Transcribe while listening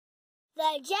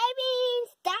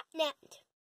jbeans.net.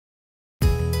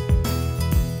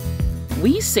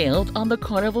 We sailed on the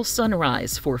Carnival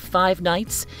Sunrise for 5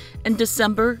 nights in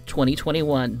December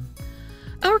 2021.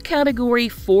 Our Category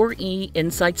 4E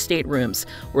Inside Staterooms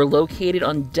were located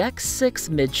on Deck 6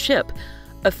 Midship,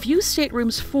 a few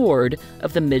staterooms forward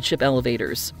of the Midship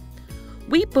elevators.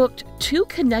 We booked 2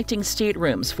 connecting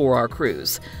staterooms for our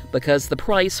cruise because the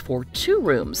price for 2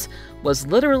 rooms was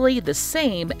literally the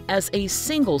same as a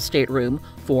single stateroom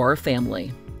for our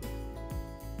family.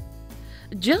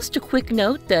 Just a quick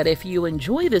note that if you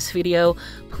enjoy this video,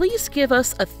 please give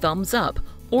us a thumbs up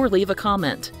or leave a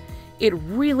comment. It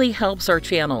really helps our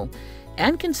channel.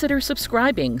 And consider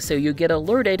subscribing so you get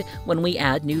alerted when we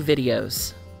add new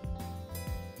videos.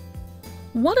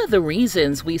 One of the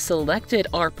reasons we selected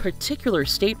our particular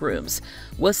staterooms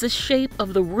was the shape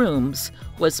of the rooms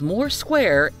was more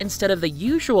square instead of the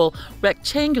usual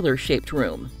rectangular shaped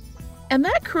room. And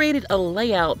that created a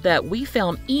layout that we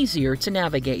found easier to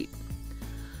navigate.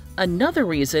 Another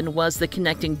reason was the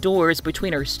connecting doors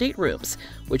between our staterooms,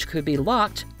 which could be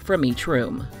locked from each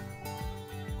room.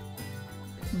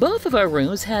 Both of our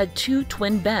rooms had 2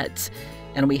 twin beds,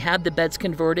 and we had the beds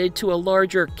converted to a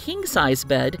larger king-size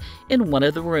bed in one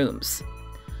of the rooms.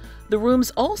 The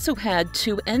rooms also had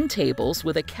 2 end tables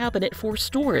with a cabinet for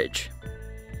storage,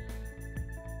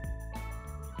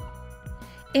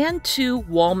 and 2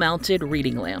 wall-mounted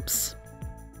reading lamps.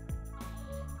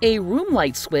 A room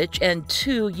light switch and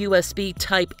 2 USB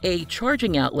Type-A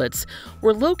charging outlets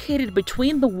were located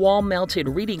between the wall-mounted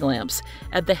reading lamps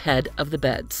at the head of the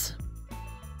beds.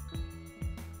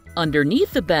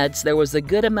 Underneath the beds, there was a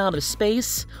good amount of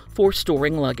space for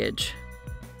storing luggage.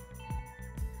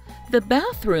 The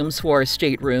bathrooms for our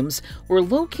staterooms were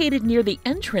located near the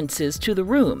entrances to the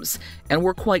rooms and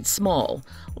were quite small,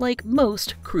 like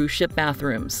most cruise ship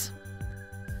bathrooms.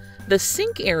 The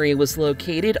sink area was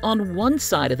located on one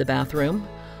side of the bathroom,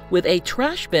 with a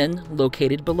trash bin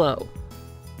located below.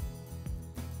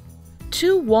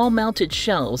 2 wall-mounted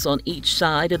shelves on each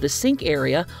side of the sink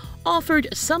area offered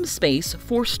some space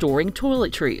for storing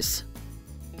toiletries,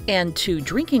 and 2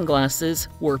 drinking glasses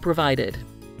were provided.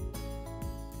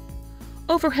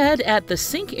 Overhead at the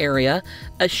sink area,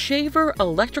 a shaver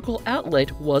electrical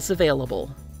outlet was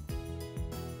available.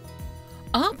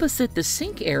 Opposite the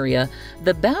sink area,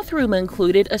 the bathroom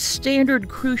included a standard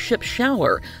cruise ship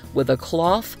shower with a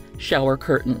cloth shower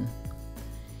curtain.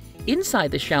 Inside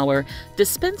the shower,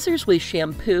 dispensers with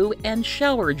shampoo and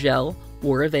shower gel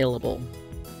were available.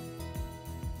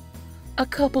 A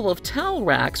couple of towel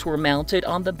racks were mounted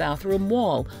on the bathroom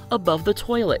wall above the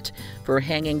toilet for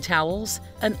hanging towels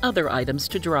and other items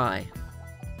to dry.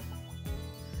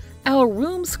 Our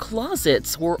rooms'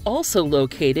 closets were also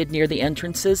located near the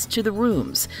entrances to the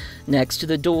rooms, next to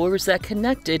the doors that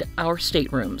connected our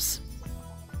staterooms.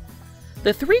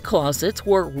 The 3 closets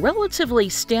were relatively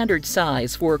standard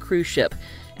size for a cruise ship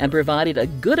and provided a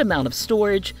good amount of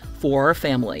storage for our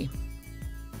family.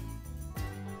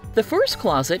 The first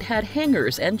closet had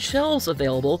hangers and shelves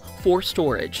available for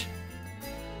storage.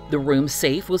 The room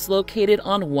safe was located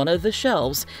on one of the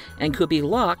shelves and could be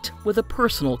locked with a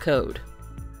personal code.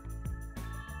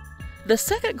 The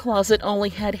second closet only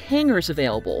had hangers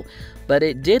available, but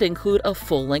it did include a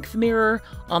full-length mirror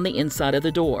on the inside of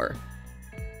the door.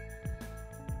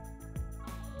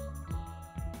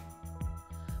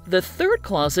 The third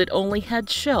closet only had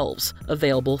shelves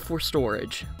available for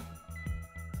storage.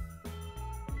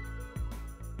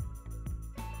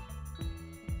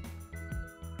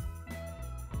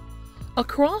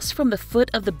 Across from the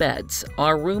foot of the beds,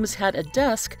 our rooms had a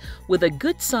desk with a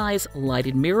good-size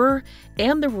lighted mirror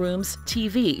and the room's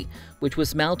TV, which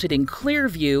was mounted in clear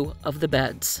view of the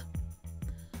beds.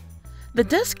 The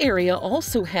desk area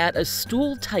also had a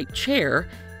stool-type chair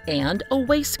and a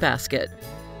wastebasket.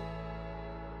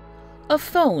 A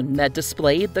phone that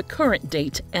displayed the current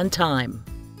date and time.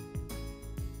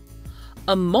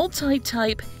 A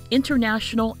multi-type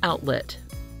international outlet.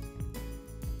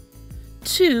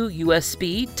 2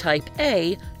 USB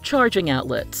Type-A charging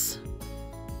outlets.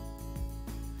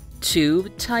 2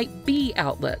 Type-B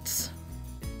outlets.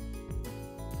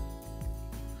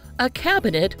 A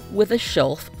cabinet with a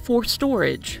shelf for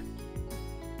storage.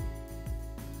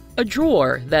 A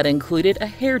drawer that included a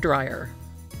hairdryer.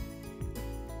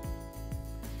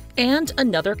 And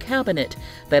another cabinet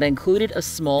that included a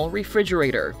small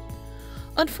refrigerator.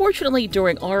 Unfortunately,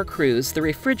 during our cruise, the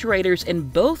refrigerators in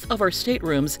both of our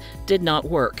staterooms did not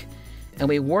work, and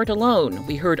we weren't alone.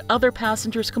 We heard other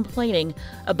passengers complaining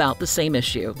about the same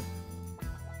issue.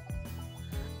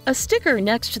 A sticker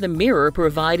next to the mirror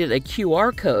provided a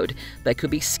QR code that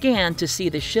could be scanned to see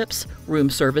the ship's room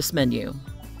service menu.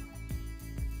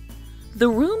 The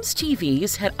room's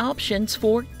TVs had options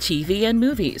for TV and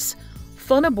movies,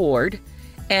 fun aboard,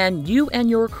 and you and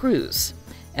your cruise,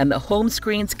 and the home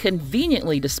screens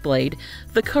conveniently displayed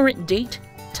the current date,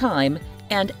 time,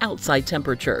 and outside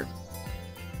temperature.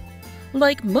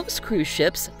 Like most cruise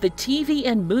ships, the TV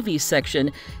and movies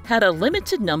section had a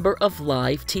limited number of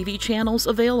live TV channels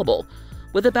available,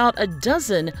 with about a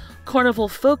dozen Carnival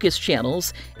Focus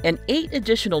channels and 8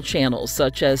 additional channels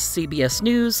such as CBS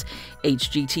News,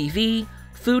 HGTV,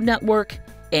 Food Network,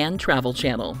 and Travel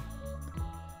Channel.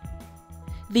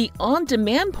 The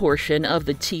on-demand portion of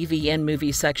the TV and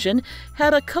movie section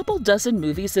had a couple dozen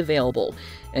movies available,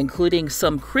 including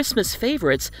some Christmas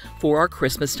favorites for our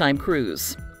Christmas-time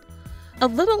cruise. A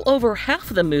little over half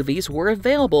of the movies were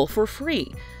available for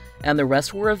free, and the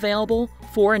rest were available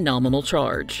for a nominal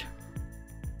charge.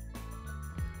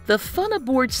 The Fun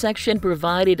Aboard section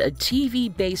provided a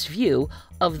TV-based view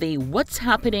of the What's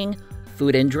Happening,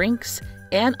 food and drinks,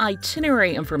 and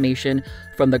itinerary information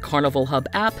from the Carnival Hub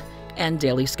app and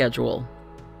daily schedule.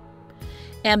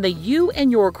 And the You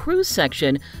and Your Cruise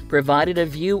section provided a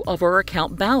view of our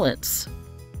account balance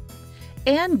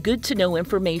and good-to-know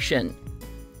information,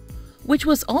 which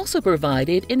was also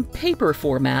provided in paper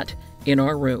format in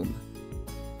our room.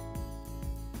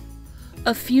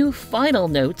 A few final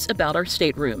notes about our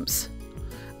staterooms.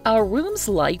 Our room's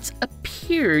lights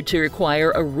appeared to require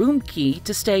a room key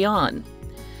to stay on.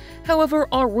 However,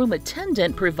 our room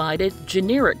attendant provided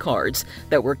generic cards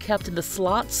that were kept in the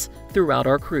slots throughout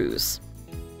our cruise.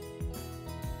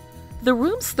 The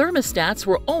room's thermostats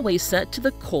were always set to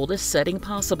the coldest setting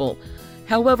possible.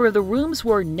 However, the rooms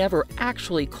were never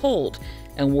actually cold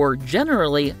and were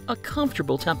generally a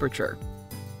comfortable temperature.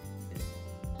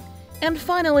 And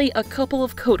finally, a couple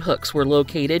of coat hooks were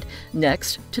located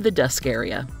next to the desk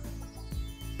area.